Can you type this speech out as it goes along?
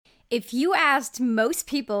If you asked most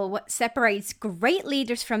people what separates great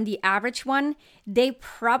leaders from the average one, they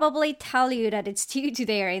probably tell you that it's due to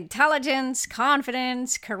their intelligence,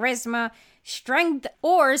 confidence, charisma, strength,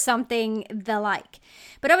 or something the like.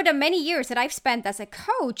 But over the many years that I've spent as a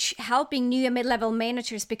coach helping new and mid-level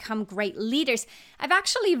managers become great leaders, I've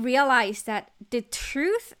actually realized that the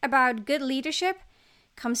truth about good leadership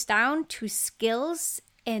comes down to skills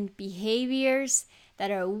and behaviors that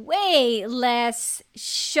are way less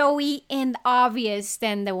showy and obvious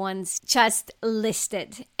than the ones just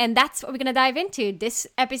listed. And that's what we're going to dive into this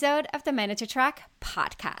episode of the Manager Track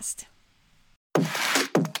podcast.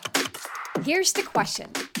 Here's the question.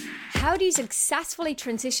 How do you successfully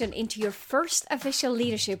transition into your first official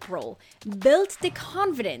leadership role, build the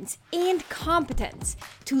confidence and competence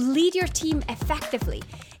to lead your team effectively,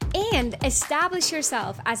 and establish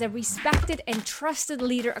yourself as a respected and trusted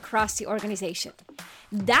leader across the organization?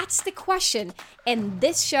 That's the question, and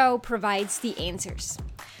this show provides the answers.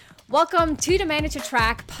 Welcome to the Manager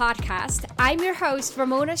Track podcast. I'm your host,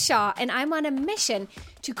 Ramona Shaw, and I'm on a mission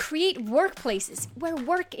to create workplaces where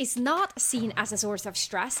work is not seen as a source of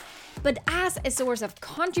stress, but as a source of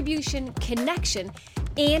contribution, connection,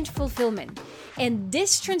 and fulfillment. And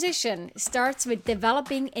this transition starts with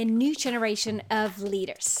developing a new generation of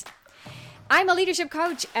leaders. I'm a leadership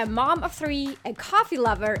coach, a mom of 3, a coffee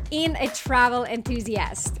lover, and a travel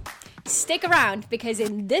enthusiast. Stick around because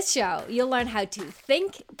in this show, you'll learn how to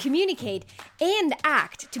think, communicate, and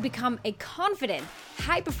act to become a confident,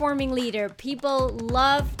 high-performing leader people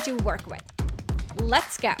love to work with.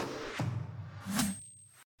 Let's go.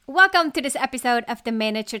 Welcome to this episode of the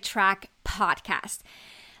Manager Track podcast.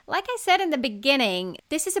 Like I said in the beginning,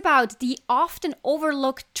 this is about the often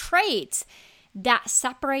overlooked traits that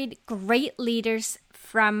separate great leaders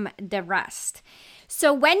from the rest.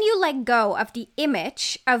 So when you let go of the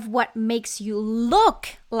image of what makes you look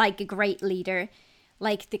like a great leader,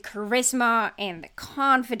 like the charisma and the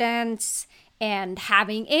confidence and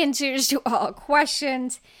having answers to all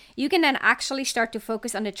questions, you can then actually start to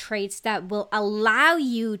focus on the traits that will allow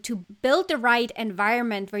you to build the right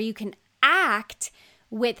environment where you can act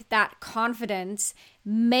with that confidence,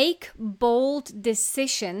 make bold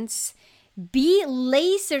decisions, be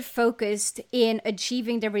laser focused in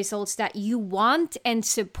achieving the results that you want and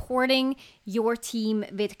supporting your team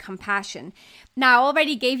with compassion. Now, I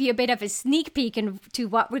already gave you a bit of a sneak peek into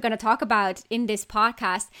what we're going to talk about in this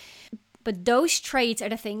podcast. But those traits are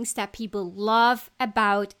the things that people love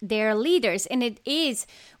about their leaders. And it is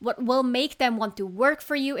what will make them want to work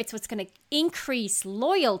for you. It's what's going to increase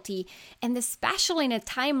loyalty. And especially in a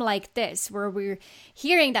time like this, where we're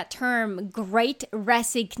hearing that term great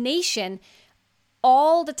resignation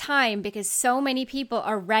all the time because so many people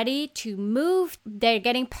are ready to move. They're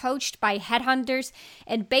getting poached by headhunters,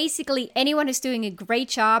 and basically anyone who's doing a great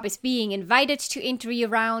job is being invited to interview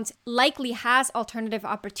rounds, likely has alternative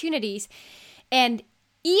opportunities. And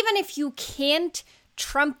even if you can't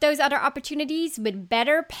trump those other opportunities with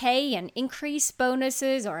better pay and increased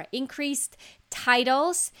bonuses or increased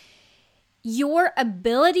titles, your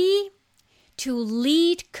ability to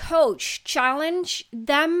lead, coach, challenge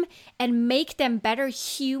them, and make them better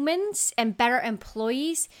humans and better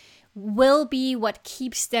employees will be what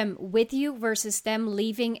keeps them with you versus them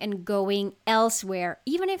leaving and going elsewhere,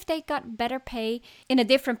 even if they got better pay in a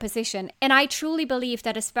different position. And I truly believe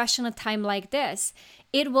that, especially in a time like this,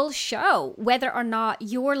 it will show whether or not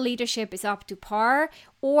your leadership is up to par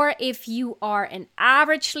or if you are an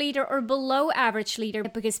average leader or below average leader,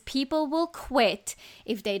 because people will quit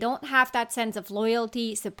if they don't have that sense of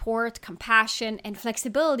loyalty, support, compassion, and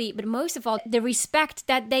flexibility, but most of all, the respect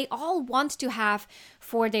that they all want to have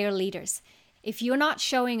for their leaders. If you're not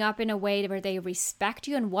showing up in a way where they respect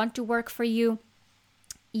you and want to work for you,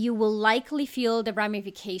 you will likely feel the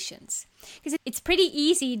ramifications. Because it's pretty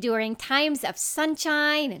easy during times of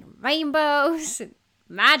sunshine and rainbows and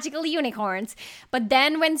magical unicorns. But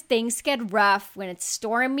then when things get rough, when it's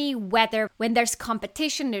stormy weather, when there's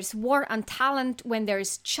competition, there's war on talent, when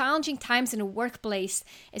there's challenging times in the workplace,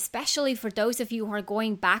 especially for those of you who are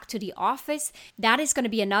going back to the office, that is going to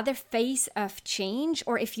be another phase of change.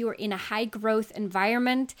 Or if you're in a high growth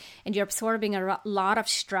environment and you're absorbing a lot of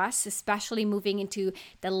stress, especially moving into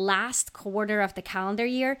the last quarter of the calendar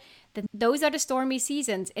year, then those are the stormy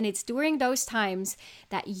seasons, and it's during those times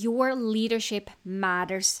that your leadership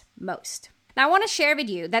matters most. Now, I want to share with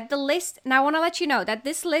you that I want to let you know that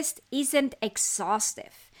this list isn't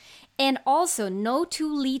exhaustive. And also, no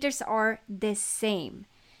two leaders are the same.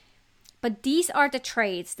 But these are the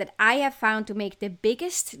traits that I have found to make the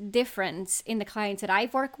biggest difference in the clients that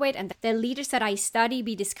I've worked with and the leaders that I study,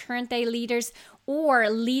 be these current day leaders or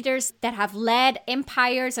leaders that have led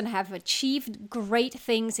empires and have achieved great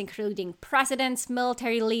things, including presidents,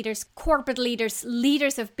 military leaders, corporate leaders,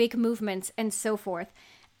 leaders of big movements, and so forth.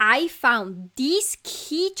 I found these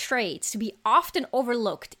key traits to be often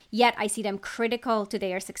overlooked, yet I see them critical to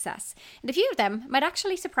their success. And a few of them might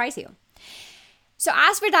actually surprise you. So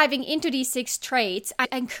as we're diving into these 6 traits, I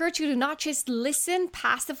encourage you to not just listen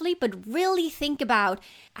passively, but really think about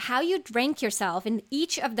how you rank yourself in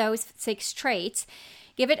each of those 6 traits.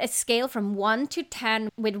 Give it a scale from 1 to 10,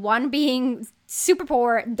 with 1 being super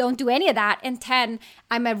poor, don't do any of that, and 10,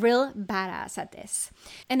 I'm a real badass at this.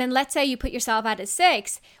 And then let's say you put yourself at a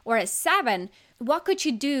 6 or a 7, what could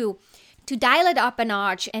you do to dial it up a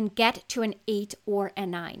notch and get to an 8 or a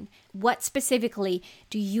 9? What specifically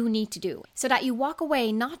do you need to do so that you walk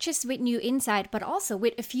away not just with new insight, but also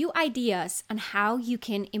with a few ideas on how you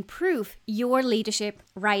can improve your leadership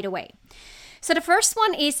right away? So the first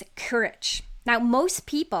one is courage. Now, most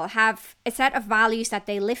people have a set of values that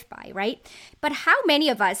they live by, right? But how many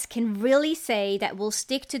of us can really say that we'll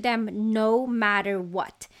stick to them no matter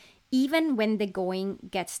what, even when the going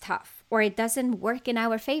gets tough or it doesn't work in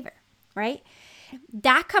our favor, right?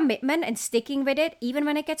 That commitment and sticking with it, even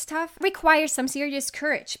when it gets tough, requires some serious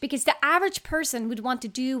courage, because the average person would want to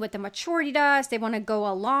do what the majority does. They want to go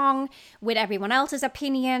along with everyone else's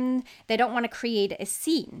opinion. They don't want to create a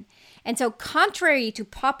scene. And so, contrary to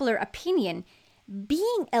popular opinion,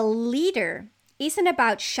 being a leader isn't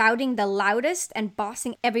about shouting the loudest and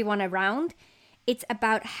bossing everyone around. It's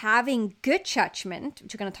about having good judgment,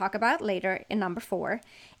 which we're going to talk about later in number 4,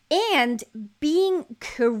 and being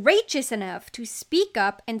courageous enough to speak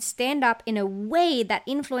up and stand up in a way that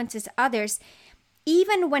influences others,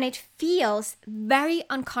 even when it feels very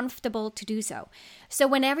uncomfortable to do so. So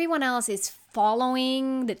when everyone else is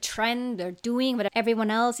following the trend or doing what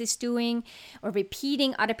everyone else is doing or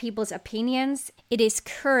repeating other people's opinions, it is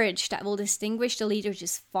courage that will distinguish the leader who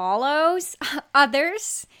just follows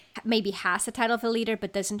others, maybe has the title of a leader,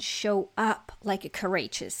 but doesn't show up like a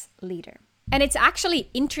courageous leader. And it's actually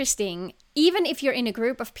interesting, even if you're in a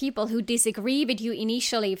group of people who disagree with you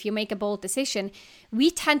initially, if you make a bold decision,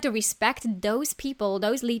 we tend to respect those people,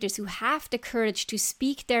 those leaders who have the courage to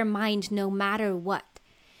speak their mind no matter what.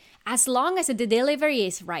 As long as the delivery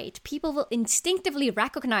is right, people will instinctively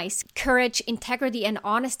recognize courage, integrity, and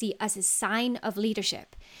honesty as a sign of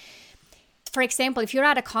leadership. For example, if you're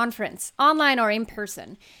at a conference, online or in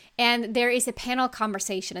person, and there is a panel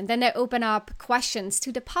conversation, and then they open up questions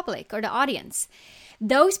to the public or the audience,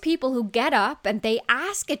 those people who get up and they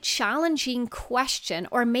ask a challenging question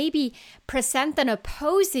or maybe present an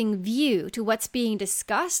opposing view to what's being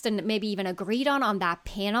discussed and maybe even agreed on that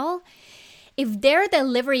panel, if their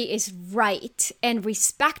delivery is right and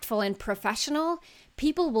respectful and professional,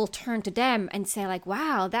 people will turn to them and say like,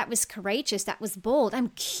 wow, that was courageous, that was bold, I'm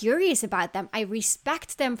curious about them, I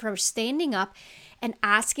respect them for standing up and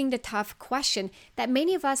asking the tough question that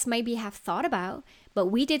many of us maybe have thought about, but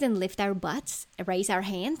we didn't lift our butts, raise our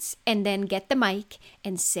hands, and then get the mic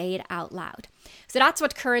and say it out loud. So that's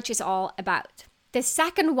what courage is all about. The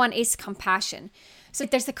second one is compassion. So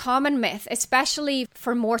there's a common myth, especially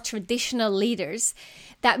for more traditional leaders,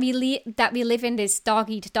 that we live in this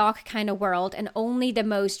dog-eat-dog kind of world, and only the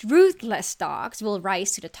most ruthless dogs will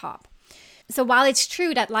rise to the top. So while it's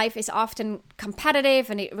true that life is often competitive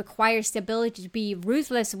and it requires the ability to be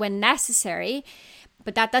ruthless when necessary,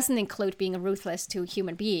 but that doesn't include being ruthless to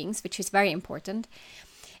human beings, which is very important.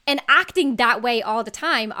 And acting that way all the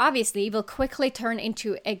time, obviously, will quickly turn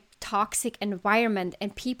into a toxic environment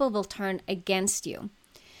and people will turn against you.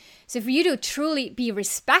 So for you to truly be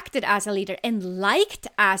respected as a leader and liked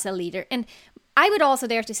as a leader, and I would also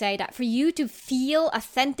dare to say that for you to feel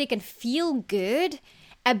authentic and feel good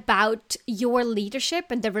about your leadership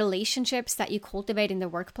and the relationships that you cultivate in the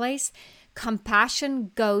workplace,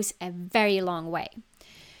 compassion goes a very long way.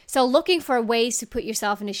 So looking for ways to put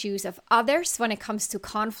yourself in the shoes of others when it comes to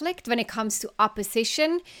conflict, when it comes to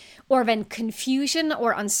opposition, or when confusion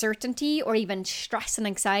or uncertainty or even stress and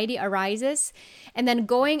anxiety arises, and then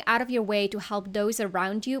going out of your way to help those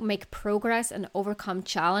around you make progress and overcome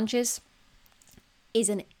challenges is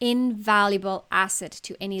an invaluable asset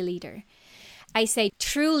to any leader. I say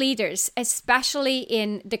true leaders, especially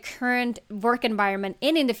in the current work environment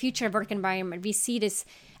and in the future work environment, we see this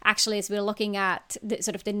actually as we're looking at the,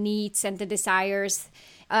 sort of the needs and the desires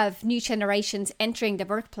of new generations entering the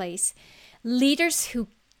workplace. Leaders who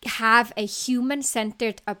have a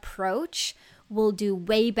human-centered approach will do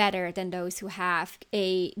way better than those who have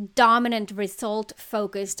a dominant,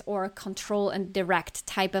 result-focused or control and direct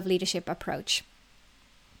type of leadership approach.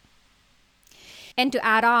 And to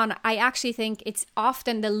add on, I actually think it's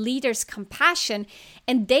often the leader's compassion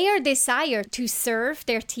and their desire to serve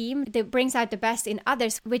their team that brings out the best in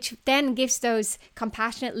others, which then gives those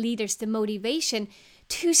compassionate leaders the motivation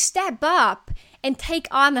to step up and take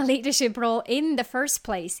on a leadership role in the first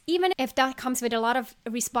place, even if that comes with a lot of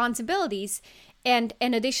responsibilities and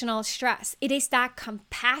an additional stress. It is that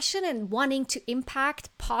compassion and wanting to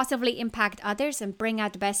positively impact others and bring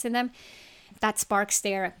out the best in them that sparks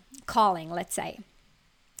their calling, let's say.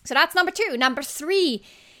 So that's number 2. Number 3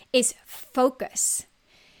 is focus.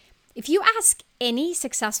 If you ask any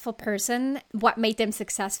successful person what made them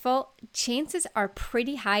successful, chances are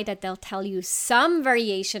pretty high that they'll tell you some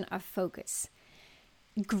variation of focus.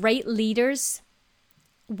 Great leaders,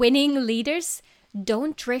 winning leaders,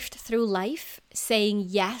 don't drift through life saying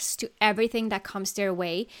yes to everything that comes their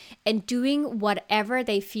way and doing whatever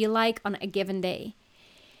they feel like on a given day.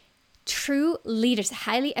 True leaders,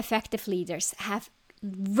 highly effective leaders, have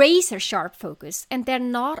razor sharp focus, and they're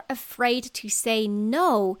not afraid to say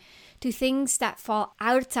no to things that fall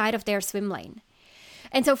outside of their swim lane.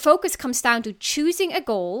 And so focus comes down to choosing a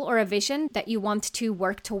goal or a vision that you want to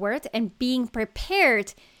work toward and being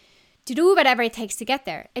prepared to do whatever it takes to get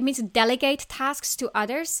there. It means to delegate tasks to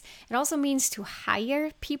others. It also means to hire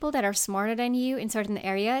people that are smarter than you in certain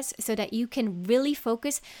areas so that you can really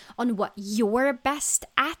focus on what you're best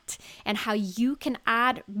at and how you can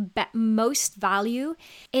add most value.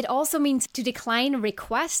 It also means to decline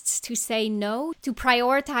requests, to say no, to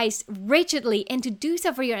prioritize rigidly, and to do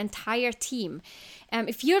so for your entire team.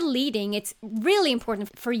 If you're leading, it's really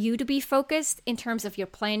important for you to be focused in terms of your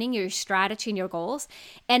planning, your strategy, and your goals,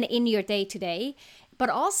 and in your day-to-day, but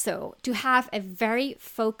also to have a very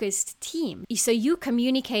focused team. So you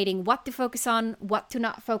communicating what to focus on, what to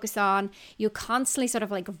not focus on. You're constantly sort of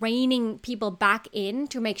like reining people back in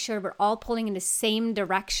to make sure we're all pulling in the same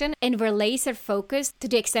direction, and we're laser focused to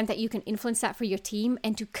the extent that you can influence that for your team,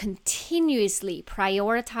 and to continuously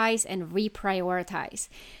prioritize and reprioritize.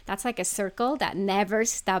 That's like a circle that never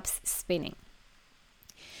stops spinning.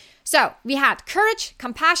 So we had courage,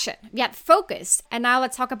 compassion, we had focus, and now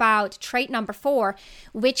let's talk about trait number 4,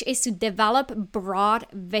 which is to develop broad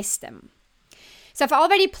wisdom. So I've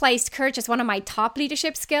already placed courage as one of my top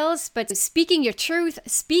leadership skills, but speaking your truth,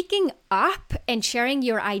 speaking up and sharing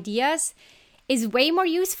your ideas is way more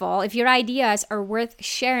useful if your ideas are worth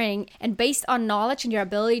sharing and based on knowledge and your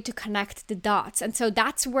ability to connect the dots. And so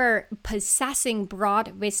that's where possessing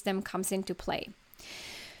broad wisdom comes into play.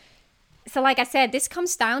 So like I said, this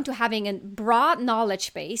comes down to having a broad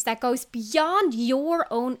knowledge base that goes beyond your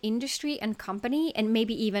own industry and company and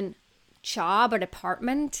maybe even job or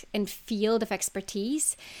department and field of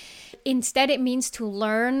expertise. Instead, it means to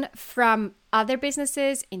learn from other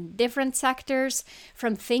businesses in different sectors,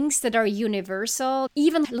 from things that are universal,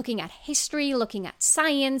 even looking at history, looking at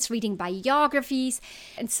science, reading biographies,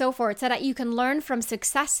 and so forth, so that you can learn from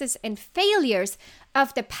successes and failures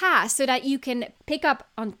of the past so that you can pick up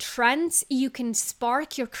on trends, you can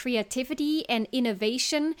spark your creativity and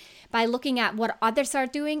innovation by looking at what others are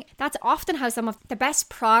doing. That's often how some of the best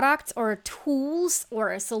products or tools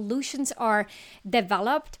or solutions are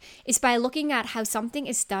developed, is by looking at how something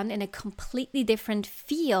is done in a completely different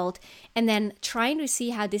field and then trying to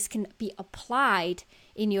see how this can be applied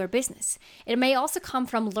in your business. It may also come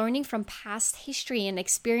from learning from past history and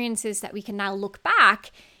experiences that we can now look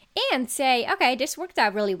back and say, okay, this worked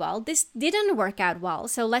out really well. This didn't work out well.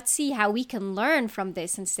 So let's see how we can learn from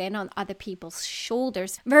this and stand on other people's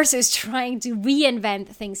shoulders versus trying to reinvent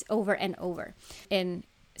things over and over.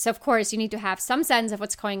 So of course, you need to have some sense of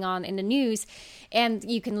what's going on in the news, and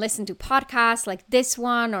you can listen to podcasts like this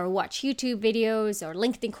one or watch YouTube videos or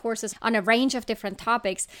LinkedIn courses on a range of different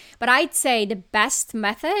topics. But I'd say the best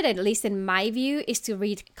method, at least in my view, is to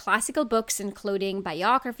read classical books, including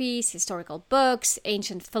biographies, historical books,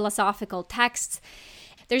 ancient philosophical texts.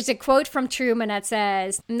 There's a quote from Truman that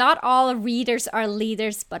says, "Not all readers are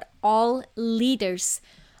leaders, but all leaders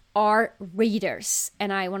are readers."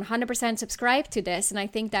 And I 100% subscribe to this. And I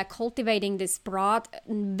think that cultivating this broad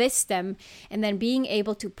wisdom and then being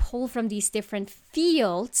able to pull from these different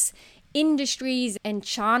fields, industries, and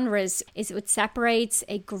genres is what separates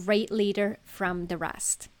a great leader from the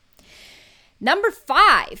rest. Number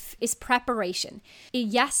 5 is preparation.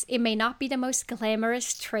 Yes, it may not be the most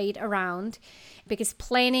glamorous trait around, because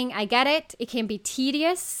planning, I get it, it can be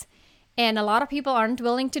tedious. And a lot of people aren't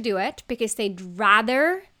willing to do it because they'd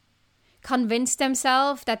rather convince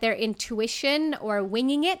themselves that their intuition or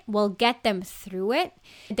winging it will get them through it.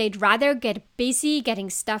 They'd rather get busy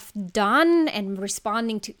getting stuff done and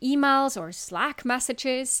responding to emails or Slack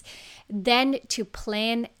messages than to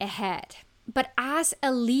plan ahead. But as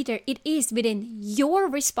a leader, it is within your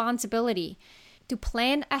responsibility to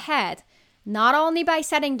plan ahead, not only by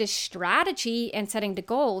setting the strategy and setting the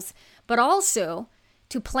goals, but also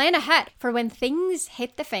to plan ahead for when things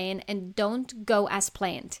hit the fan and don't go as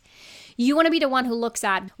planned. You want to be the one who looks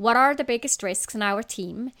at what are the biggest risks in our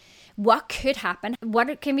team, what could happen,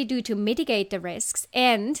 what can we do to mitigate the risks,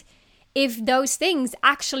 and if those things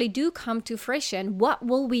actually do come to fruition, what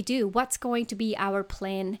will we do? What's going to be our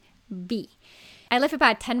plan B? I live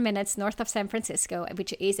about 10 minutes north of San Francisco,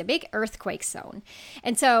 which is a big earthquake zone.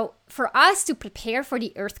 And so for us to prepare for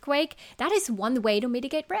the earthquake, that is one way to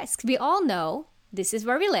mitigate risks. We all know this is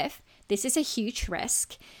where we live. This is a huge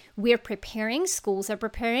risk. We're preparing, schools are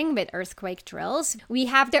preparing with earthquake drills. We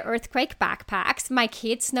have the earthquake backpacks. My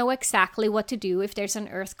kids know exactly what to do if there's an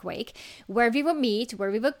earthquake, where we would meet,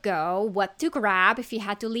 where we would go, what to grab if you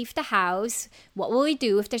had to leave the house, what will we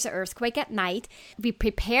do if there's an earthquake at night. We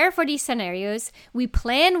prepare for these scenarios, we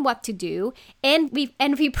plan what to do, and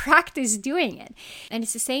we practice doing it. And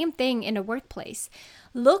it's the same thing in a workplace.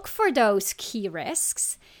 Look for those key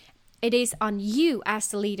risks. It is on you as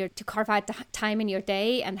the leader to carve out the time in your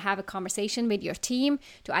day and have a conversation with your team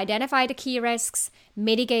to identify the key risks,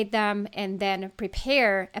 mitigate them, and then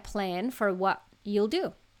prepare a plan for what you'll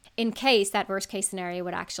do in case that worst case scenario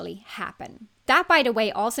would actually happen. That, by the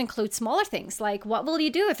way, also includes smaller things like what will you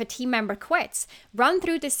do if a team member quits? Run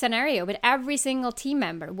through this scenario with every single team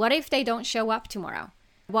member. What if they don't show up tomorrow?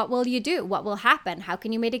 What will you do? What will happen? How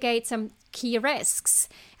can you mitigate some key risks?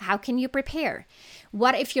 How can you prepare?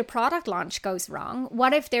 What if your product launch goes wrong?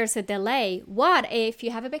 What if there's a delay? What if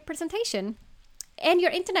you have a big presentation and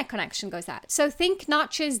your internet connection goes out? So think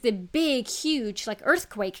not just the big, huge, like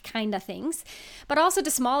earthquake kind of things, but also the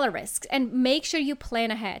smaller risks, and make sure you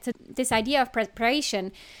plan ahead. So this idea of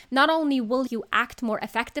preparation, not only will you act more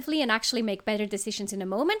effectively and actually make better decisions in the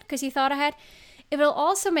moment because you thought ahead, it will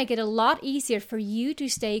also make it a lot easier for you to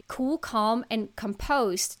stay cool, calm, and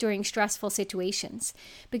composed during stressful situations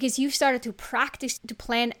because you've started to practice to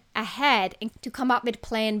plan ahead and to come up with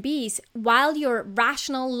plan Bs while your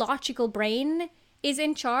rational, logical brain is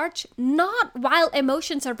in charge, not while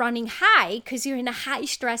emotions are running high because you're in a high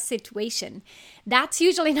stress situation. That's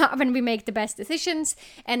usually not when we make the best decisions.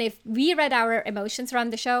 And if we let our emotions run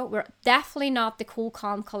the show, we're definitely not the cool,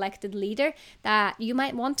 calm, collected leader that you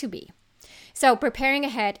might want to be. So preparing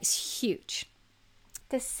ahead is huge.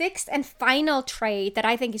 The sixth and final trait that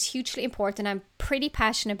I think is hugely important, I'm pretty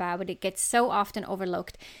passionate about, but it gets so often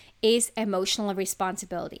overlooked, is emotional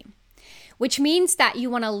responsibility. Which means that you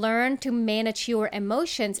want to learn to manage your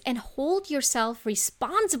emotions and hold yourself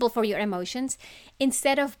responsible for your emotions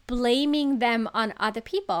instead of blaming them on other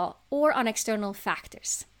people or on external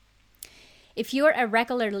factors. If you're a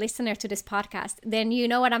regular listener to this podcast, then you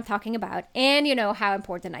know what I'm talking about and you know how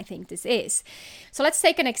important I think this is. So let's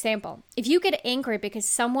take an example. If you get angry because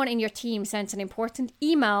someone in your team sends an important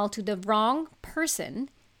email to the wrong person,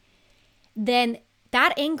 then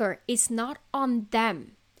that anger is not on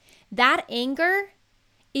them. That anger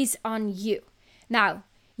is on you. Now,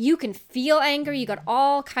 you can feel anger. You got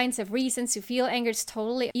all kinds of reasons to feel anger.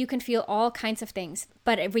 You can feel all kinds of things.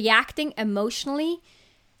 But reacting emotionally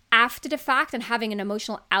after the fact and having an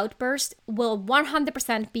emotional outburst will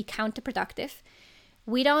 100% be counterproductive.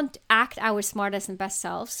 We don't act our smartest and best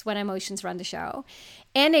selves when emotions run the show.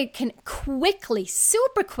 And it can quickly,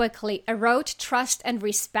 super quickly erode trust and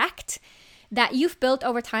respect that you've built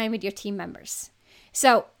over time with your team members.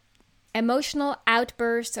 So emotional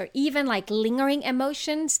outbursts or even like lingering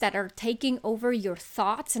emotions that are taking over your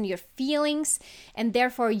thoughts and your feelings and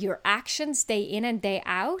therefore your actions day in and day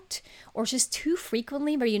out, or just too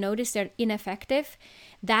frequently where you notice they're ineffective,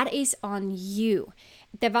 that is on you.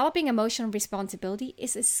 Developing emotional responsibility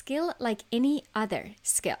is a skill like any other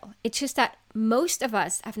skill. It's just that most of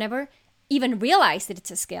us have never even realized that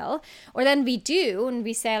it's a skill, or then we do and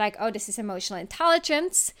we say like, oh, this is emotional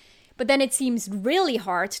intelligence. But then it seems really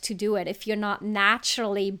hard to do it if you're not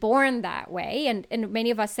naturally born that way. And many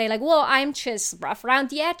of us say like, well, I'm just rough around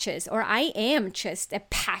the edges, or I am just a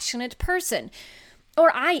passionate person,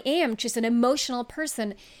 or I am just an emotional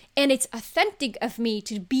person. And it's authentic of me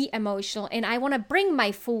to be emotional and I want to bring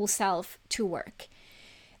my full self to work.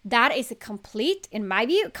 That is in my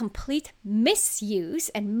view, complete misuse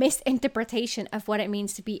and misinterpretation of what it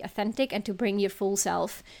means to be authentic and to bring your full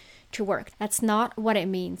self to work. That's not what it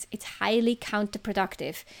means. It's highly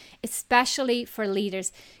counterproductive, especially for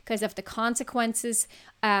leaders because of the consequences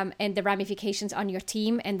and the ramifications on your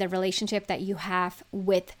team and the relationship that you have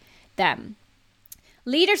with them.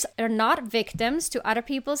 Leaders are not victims to other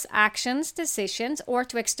people's actions, decisions, or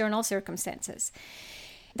to external circumstances.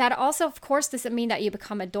 That also, of course, doesn't mean that you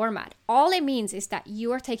become a doormat. All it means is that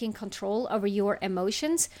you are taking control over your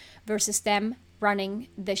emotions versus them running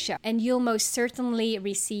the show. And you'll most certainly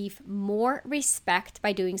receive more respect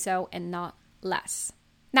by doing so and not less.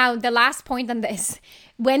 Now, the last point on this,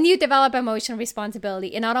 when you develop emotional responsibility,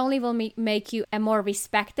 it not only will make you a more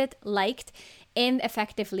respected, liked, and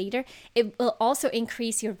effective leader, it will also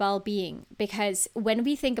increase your well-being, because when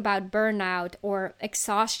we think about burnout or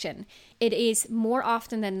exhaustion, it is more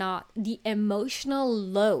often than not the emotional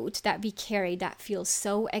load that we carry that feels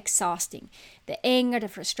so exhausting. The anger, the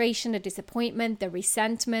frustration, the disappointment, the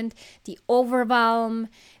resentment, the overwhelm,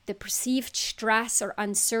 the perceived stress or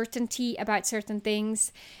uncertainty about certain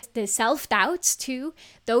things, the self-doubts too,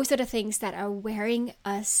 those are the things that are wearing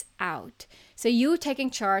us out. So you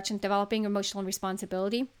taking charge and developing emotional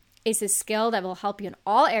responsibility is a skill that will help you in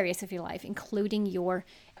all areas of your life, including your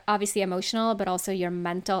obviously emotional, but also your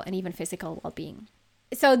mental and even physical well-being.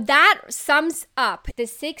 So that sums up the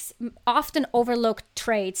 6 often overlooked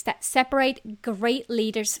traits that separate great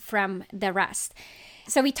leaders from the rest.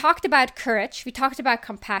 So we talked about courage, we talked about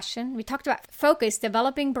compassion, we talked about focus,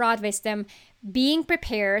 developing broad wisdom, being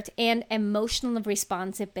prepared, and emotional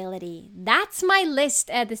responsibility. That's my list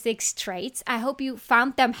of the 6 traits. I hope you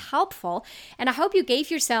found them helpful, and I hope you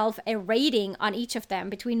gave yourself a rating on each of them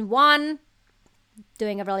between 1,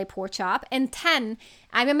 doing a really poor job, and 10,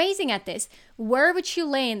 I'm amazing at this. Where would you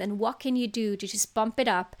land, and what can you do to just bump it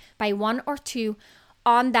up by 1 or 2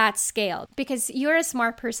 on that scale? Because you're a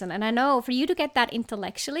smart person, and I know for you to get that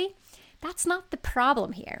intellectually, that's not the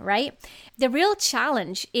problem here, right? The real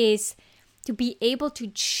challenge is to be able to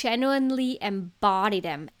genuinely embody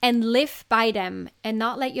them and live by them, and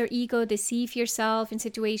not let your ego deceive yourself in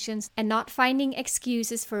situations, and not finding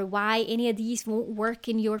excuses for why any of these won't work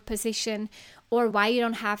in your position or why you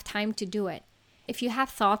don't have time to do it. If you have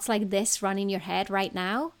thoughts like this running in your head right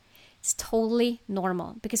now, it's totally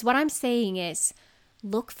normal, because what I'm saying is,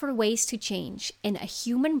 look for ways to change, and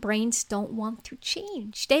human brains don't want to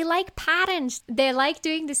change. They like patterns. They like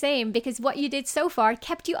doing the same because what you did so far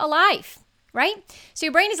kept you alive, right? So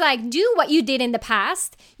your brain is like, do what you did in the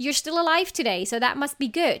past. You're still alive today, so that must be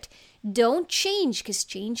good. Don't change, because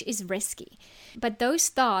change is risky. But those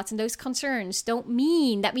thoughts and those concerns don't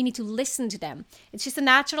mean that we need to listen to them. It's just a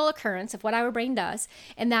natural occurrence of what our brain does.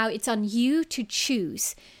 And now it's on you to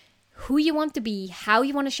choose who you want to be, how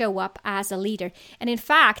you want to show up as a leader, and in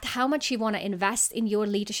fact, how much you want to invest in your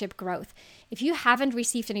leadership growth. If you haven't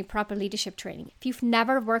received any proper leadership training, if you've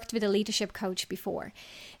never worked with a leadership coach before,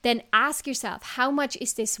 then ask yourself, how much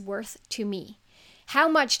is this worth to me? How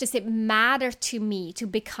much does it matter to me to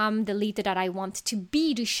become the leader that I want to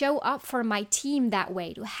be, to show up for my team that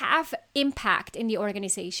way, to have impact in the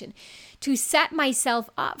organization, to set myself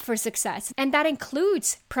up for success? And that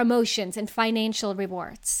includes promotions and financial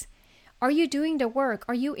rewards. Are you doing the work?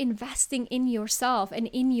 Are you investing in yourself and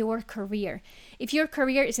in your career? If your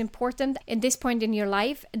career is important at this point in your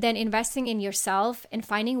life, then investing in yourself and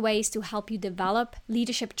finding ways to help you develop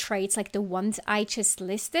leadership traits like the ones I just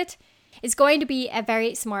listed is going to be a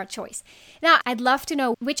very smart choice. Now, I'd love to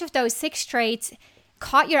know which of those 6 traits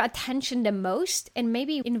caught your attention the most, and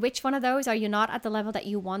maybe in which one of those are you not at the level that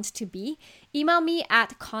you want to be. Email me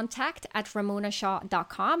at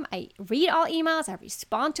contact@ramonashaw.com. I read all emails, I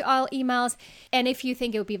respond to all emails, and if you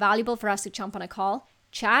think it would be valuable for us to jump on a call,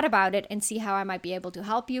 chat about it and see how I might be able to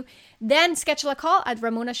help you, then schedule a call at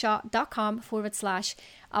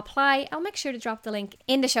ramonashaw.com/apply. I'll make sure to drop the link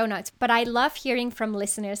in the show notes. But I love hearing from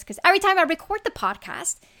listeners, because every time I record the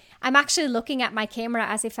podcast, I'm actually looking at my camera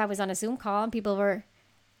as if I was on a Zoom call and people were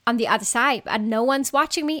on the other side, and no one's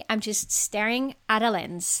watching me. I'm just staring at a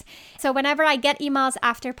lens. So whenever I get emails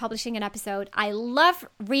after publishing an episode, I love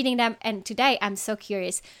reading them. And today I'm so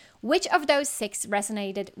curious, which of those 6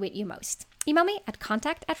 resonated with you most? Email me at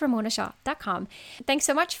contact@ramonashaw.com. Thanks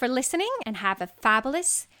so much for listening, and have a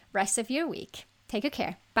fabulous rest of your week. Take good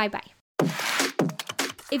care. Bye-bye.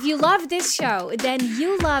 If you love this show, then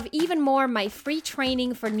you love even more my free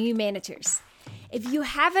training for new managers. If you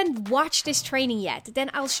haven't watched this training yet, then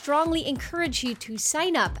I'll strongly encourage you to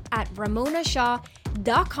sign up at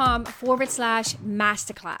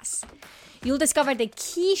ramonashaw.com/masterclass. You'll discover the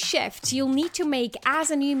key shifts you'll need to make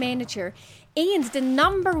as a new manager and the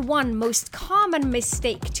number 1 most common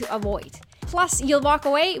mistake to avoid. Plus, you'll walk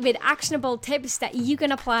away with actionable tips that you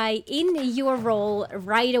can apply in your role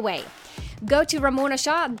right away. Go to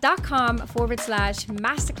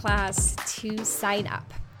ramonashaw.com/masterclass to sign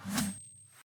up.